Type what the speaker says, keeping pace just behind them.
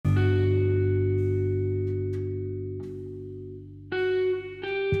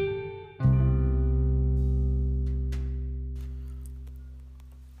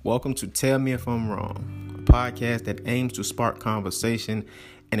Welcome to Tell Me If I'm Wrong, a podcast that aims to spark conversation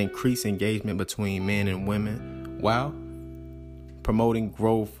and increase engagement between men and women while promoting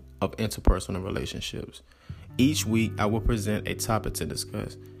growth of interpersonal relationships. Each week, I will present a topic to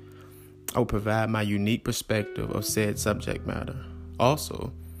discuss. I will provide my unique perspective of said subject matter.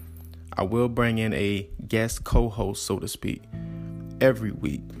 Also, I will bring in a guest co-host, so to speak, every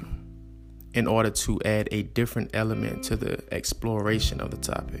week in order to add a different element to the exploration of the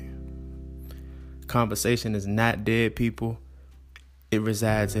topic. Conversation is not dead, people. It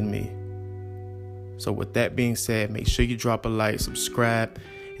resides in me. So with that being said, make sure you drop a like, subscribe,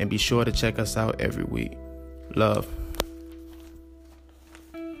 and be sure to check us out every week. Love.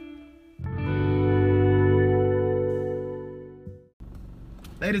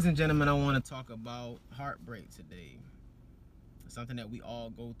 Ladies and gentlemen, I want to talk about heartbreak today. It's something that we all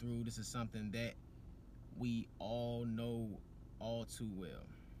go through. This is something that we all know all too well.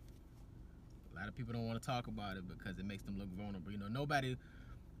 A lot of people don't want to talk about it because it makes them look vulnerable. You know, nobody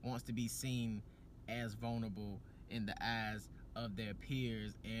wants to be seen as vulnerable in the eyes of their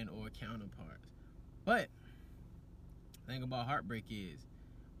peers and or counterparts. But the thing about heartbreak is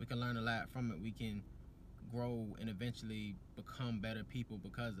we can learn a lot from it. We can grow and eventually become better people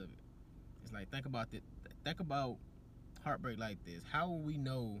because of it. It's like, think about heartbreak like this. How will we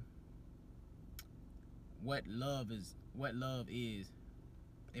know what love is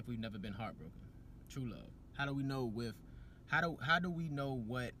if we've never been heartbroken? True love. How do we know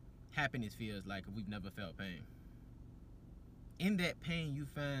what happiness feels like if we've never felt pain? In that pain, you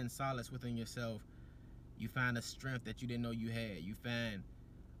find solace within yourself. You find a strength that you didn't know you had. You find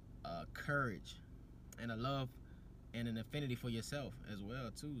courage and a love and an affinity for yourself as well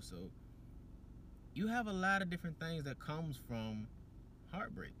too. So you have a lot of different things that comes from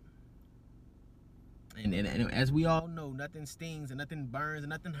heartbreak. And as we all know, nothing stings and nothing burns and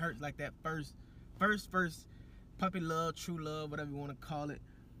nothing hurts like that first puppy love, true love, whatever you want to call it.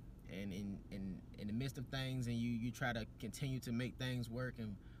 And in the midst of things, and you try to continue to make things work,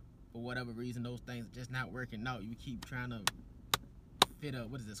 and for whatever reason those things are just not working out. You keep trying to fit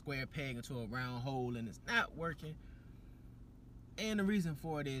a square peg into a round hole, and it's not working. And the reason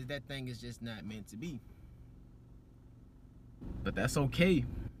for it is that thing is just not meant to be. But that's okay.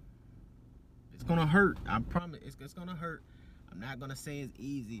 It's gonna hurt. I promise. It's gonna hurt. I'm not gonna say it's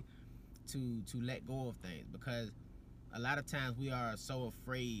easy to let go of things, because a lot of times we are so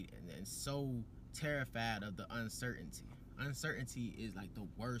afraid and so terrified of the uncertainty. Uncertainty is like the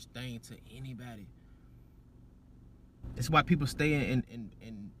worst thing to anybody. It's why people stay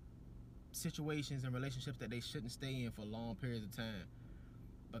in situations and relationships that they shouldn't stay in for long periods of time,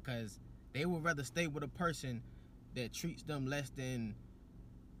 because they would rather stay with a person that treats them less than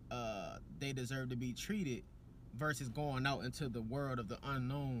they deserve to be treated, versus going out into the world of the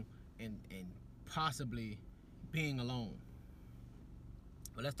unknown and possibly being alone.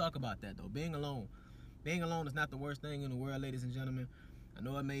 But let's talk about that though. Being alone is not the worst thing in the world, ladies and gentlemen. I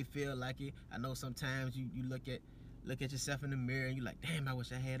know it may feel like it. I know sometimes you look at yourself in the mirror and you're like, damn, I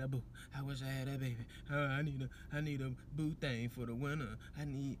wish I had a boo. I wish I had a baby. I need a boo thing for the winter. I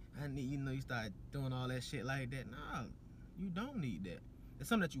need, you start doing all that shit like that. Nah, you don't need that. It's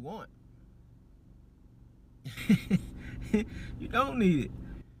something that you want. You don't need it.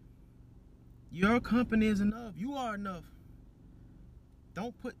 Your company is enough. You are enough.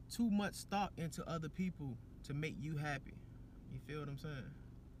 Don't put too much stock into other people to make you happy. You feel what I'm saying?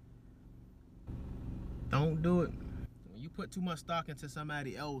 Don't do it. When you put too much stock into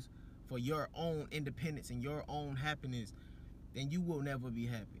somebody else for your own independence and your own happiness, then you will never be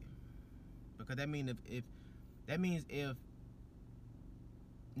happy. Because that means if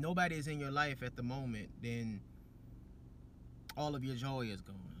nobody is in your life at the moment, then all of your joy is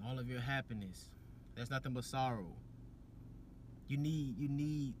gone. All of your happiness. There's nothing but sorrow. You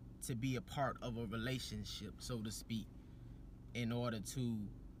need to be a part of a relationship, so to speak, in order to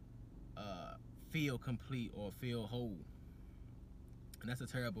feel complete or feel whole. And that's a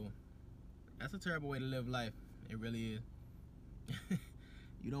terrible way to live life. It really is.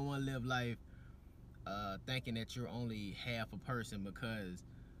 You don't want to live life thinking that you're only half a person because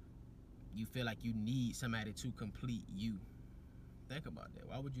you feel like you need somebody to complete you. Think about that.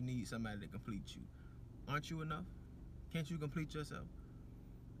 Why would you need somebody to complete you? Aren't you enough? Can't you complete yourself?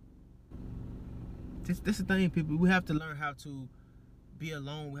 This is the thing, people. We have to learn how to be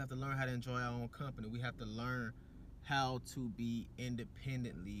alone. We have to learn how to enjoy our own company. We have to learn how to be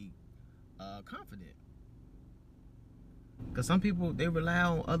independently confident. Because some people, they rely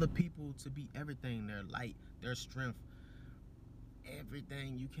on other people to be everything. Their light, their strength,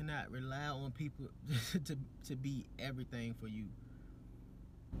 everything. You cannot rely on people to be everything for you.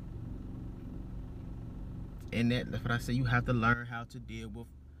 And that's what I say. You have to learn how to deal with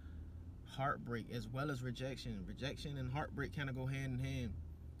heartbreak as well as rejection. Rejection and heartbreak kind of go hand in hand.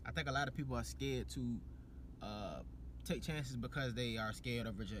 I think a lot of people are scared to take chances because they are scared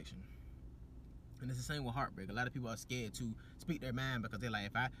of rejection. And it's the same with heartbreak. A lot of people are scared to speak their mind because they're like,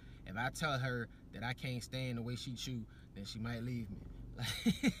 if I tell her that I can't stand the way she chew, then she might leave me.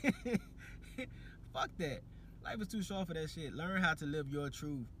 Like, fuck that. Life is too short for that shit. Learn how to live your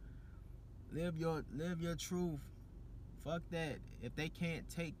truth. Live your truth. Fuck that. If they can't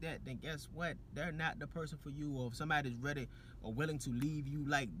take that, then guess what? They're not the person for you. Or if somebody's ready or willing to leave you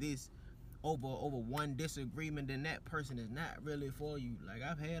like this over one disagreement, then that person is not really for you. Like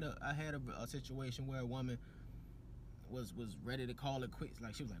I had a situation where a woman was ready to call it quits.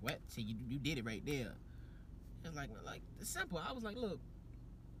 Like she was like, "What? See, you did it right there." It's like it's simple. I was like, look,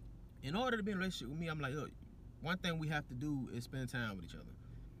 in order to be in a relationship with me, I'm like, look, one thing we have to do is spend time with each other.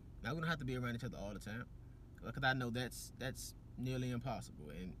 Now we don't have to be around each other all the time, because I know that's nearly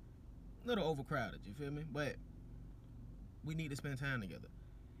impossible and a little overcrowded. You feel me? But we need to spend time together.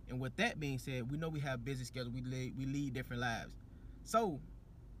 And with that being said, we know we have busy schedules. We lead different lives, so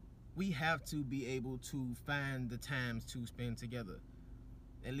we have to be able to find the times to spend together,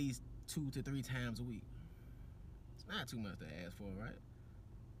 at least 2 to 3 times a week. It's not too much to ask for, right?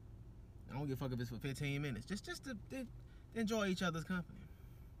 I don't give a fuck if it's for 15 minutes, just to enjoy each other's company.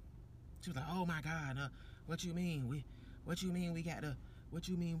 She was like, "Oh my God, what you mean we gotta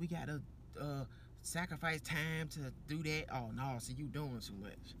sacrifice time to do that? Oh no, so you doing too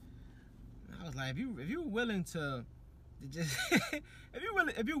much." And I was like, if you're willing to just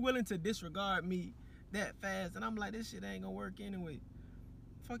if you're willing to disregard me that fast, and I'm like, this shit ain't gonna work anyway.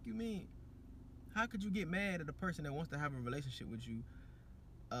 Fuck you mean? How could you get mad at a person that wants to have a relationship with you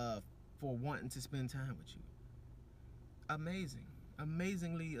for wanting to spend time with you? Amazing.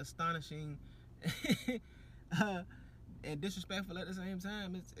 Amazingly astonishing and disrespectful at the same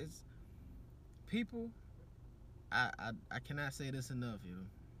time. It's people, I cannot say this enough, yo.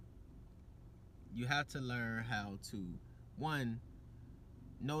 You have to learn how to, one,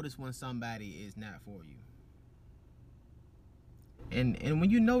 notice when somebody is not for you. And when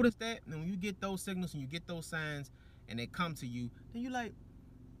you notice that, and when you get those signals and you get those signs and they come to you, then you like,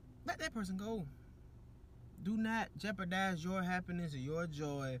 let that person go. Do not jeopardize your happiness or your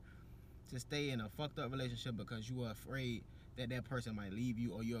joy to stay in a fucked up relationship because you are afraid that that person might leave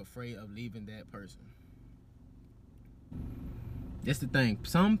you, or you're afraid of leaving that person. That's the thing.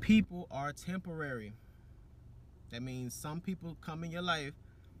 Some people are temporary. That means some people come in your life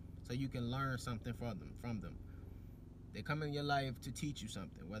so you can learn something from them. They come in your life to teach you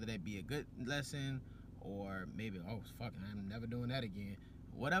something, whether that be a good lesson or maybe, oh fuck, I'm never doing that again.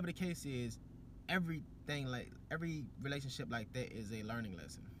 Whatever the case is, every relationship like that is a learning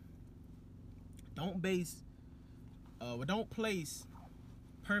lesson. Don't place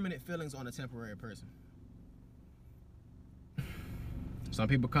permanent feelings on a temporary person. Some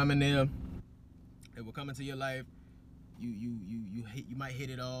people come in there, they will come into your life. You might hit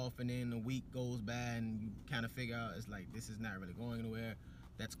it off, and then a week goes by, and you kind of figure out it's like this is not really going anywhere.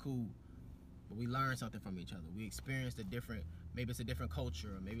 That's cool, but we learn something from each other. We experienced maybe it's a different culture,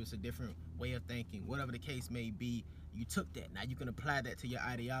 or maybe it's a different way of thinking. Whatever the case may be, you took that. Now you can apply that to your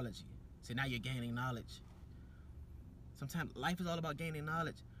ideology. So now you're gaining knowledge. Sometimes life is all about gaining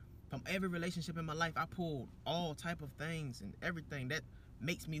knowledge. From every relationship in my life, I pulled all type of things and everything that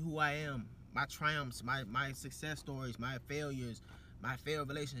makes me who I am. My triumphs, my success stories, my failures, my failed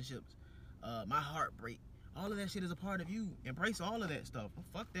relationships, my heartbreak. All of that shit is a part of you. Embrace all of that stuff.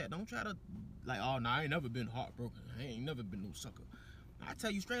 Fuck that. Don't try to like, oh no, I ain't never been heartbroken. I ain't never been no sucker. I tell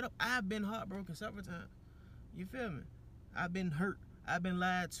you straight up, I've been heartbroken several times. You feel me? I've been hurt. I've been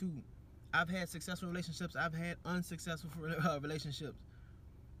lied to. I've had successful relationships. I've had unsuccessful relationships.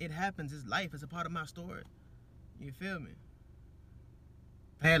 It happens. It's life. It's a part of my story. You feel me?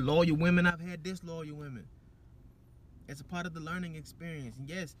 I've had loyal women. I've had disloyal women. It's a part of the learning experience. And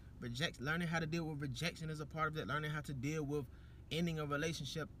yes, learning how to deal with rejection is a part of that. Learning how to deal with ending a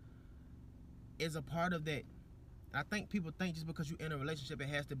relationship is a part of that. I think people think just because you end a relationship, it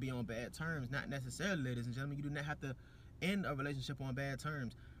has to be on bad terms. Not necessarily, ladies and gentlemen. You do not have to end a relationship on bad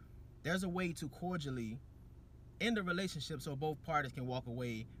terms. There's a way to cordially end a relationship so both parties can walk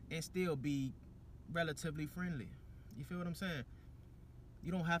away and still be relatively friendly. You feel what I'm saying?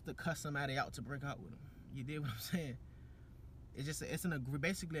 You don't have to cuss somebody out to break up with them. You dig what I'm saying?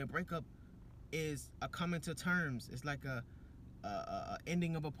 Basically a breakup is a coming to terms. It's like a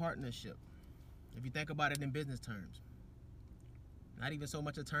ending of a partnership. If you think about it in business terms, not even so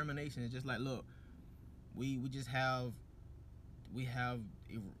much a termination. It's just like, look, we we have,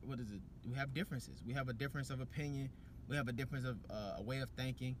 what is it? We have differences. We have a difference of opinion. We have a difference of a way of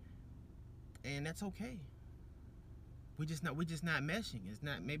thinking, and that's okay. We're just not meshing. It's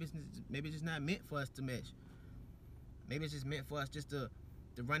not, maybe it's just not meant for us to mesh. Maybe it's just meant for us just to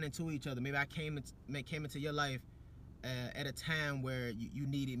run into each other. Maybe I came into your life at a time where you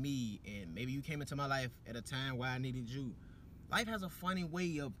needed me, and maybe you came into my life at a time where I needed you. Life has a funny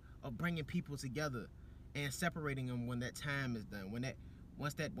way of bringing people together and separating them when that time is done.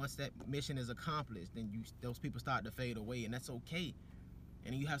 Once that mission is accomplished, then those people start to fade away, and that's okay.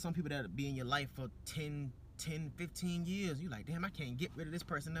 And you have some people that be in your life for 10, 15 years. You're like, damn, I can't get rid of this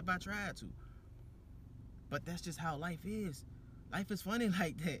person if I tried to. But that's just how life is. Life is funny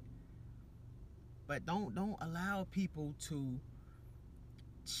like that. But don't allow people to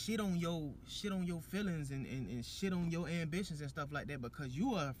shit on your feelings and shit on your ambitions and stuff like that, because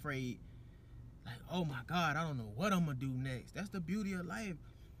you are afraid, like, oh my God, I don't know what I'm gonna do next. That's the beauty of life,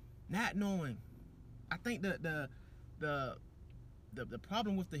 not knowing. I think the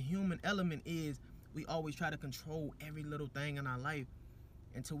problem with the human element is we always try to control every little thing in our life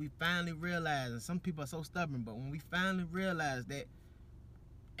until we finally realize, and some people are so stubborn, but when we finally realize that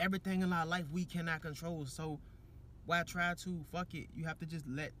everything in our life we cannot control, so why try to? Fuck it. You have to just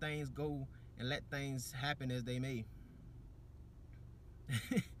let things go and let things happen as they may.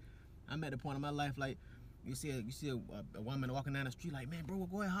 I'm at the point in my life, like, you see a woman walking down the street, like, man, bro,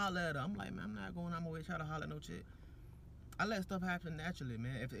 go ahead, holler at her. I'm like, man, I'm not going out my way to try to holler at no chick. I let stuff happen naturally,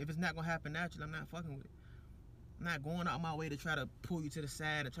 man. If it's not gonna happen naturally, I'm not fucking with it. I'm not going out my way to try to pull you to the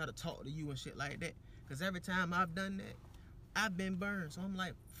side and try to talk to you and shit like that. Because every time I've done that, I've been burned. So I'm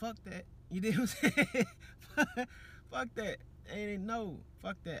like, fuck that. You did what I'm saying? Fuck that.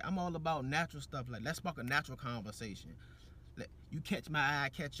 Fuck that. I'm all about natural stuff. Like, let's spark a natural conversation. You catch my eye, I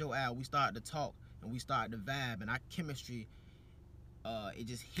catch your eye. We start to talk and we start to vibe, and our chemistry, it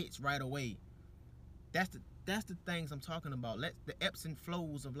just hits right away. That's the things I'm talking about. Let the ebbs and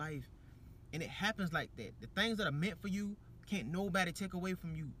flows of life. And it happens like that. The things that are meant for you can't nobody take away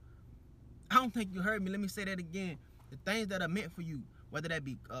from you. I don't think you heard me. Let me say that again. The things that are meant for you, whether that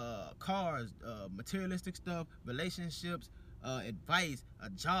be cars, materialistic stuff, relationships, advice, a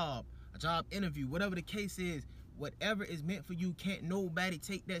job interview, whatever the case is, whatever is meant for you, can't nobody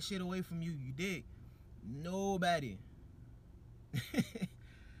take that shit away from you. You dig? Nobody.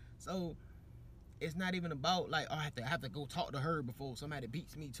 So it's not even about like, oh, I have to go talk to her before somebody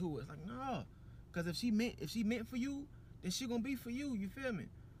beats me to it. It's like, no, because if she meant for you, then she gonna be for you. You feel me?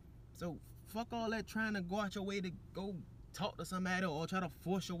 So fuck all that trying to go out your way to go talk to somebody or try to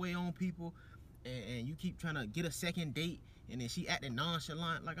force your way on people, and you keep trying to get a second date, and then she acting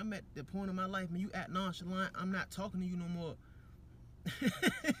nonchalant. Like, I'm at the point in my life, when you act nonchalant, I'm not talking to you no more.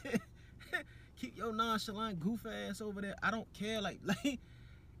 Keep your nonchalant goof ass over there. I don't care. Like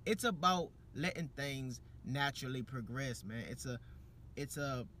it's about letting things naturally progress, man. It's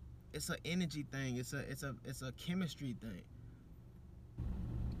a energy thing. It's a chemistry thing.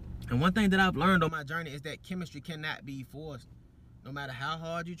 And one thing that I've learned on my journey is that chemistry cannot be forced. No matter how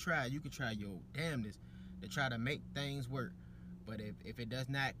hard you try, you can try your damnedest to try to make things work. But if it does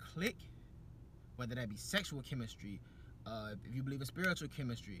not click, whether that be sexual chemistry, if you believe in spiritual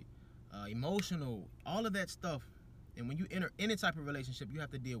chemistry, emotional, all of that stuff, and when you enter any type of relationship, you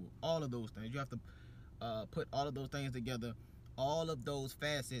have to deal with all of those things. You have to put all of those things together, all of those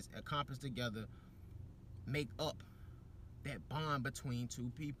facets accomplished together, make up that bond between two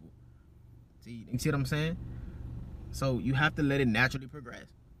people. See, you see what I'm saying? So you have to let it naturally progress.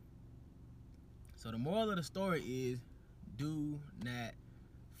 So the moral of the story is, do not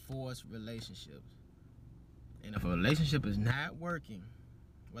force relationships. And if a relationship is not working,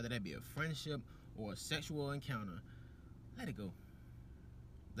 whether that be a friendship or a sexual encounter, let it go.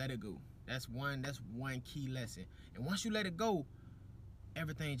 Let it go. That's one key lesson. And once you let it go,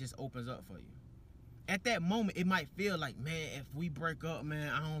 everything just opens up for you. At that moment, it might feel like, man, if we break up,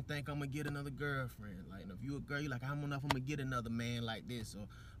 man, I don't think I'm gonna get another girlfriend. Like, if you a girl, you're like, I don't know if I'm gonna get another man like this, or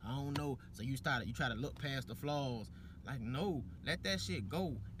I don't know. So you try to look past the flaws. Like, no, let that shit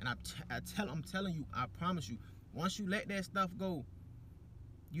go. And I'm telling you, I promise you, once you let that stuff go,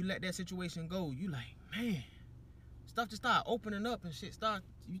 you let that situation go, you like, man, stuff just start opening up and shit.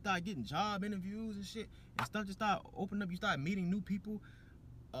 You start getting job interviews and shit, and stuff just start opening up. You start meeting new people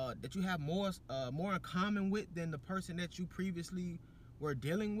that you have more in common with than the person that you previously were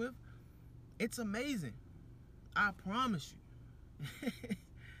dealing with. It's amazing. I promise you.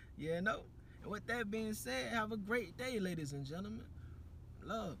 Yeah, no. And with that being said, have a great day, ladies and gentlemen.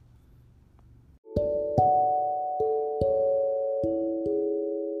 Love.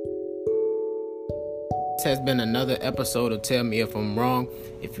 This has been another episode of Tell Me If I'm Wrong.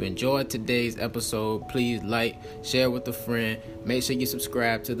 If you enjoyed today's episode, please like, share with a friend. Make sure you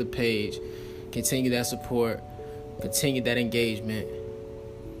subscribe to the page. Continue that support. Continue that engagement.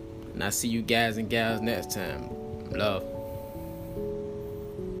 And I'll see you guys and gals next time. Love.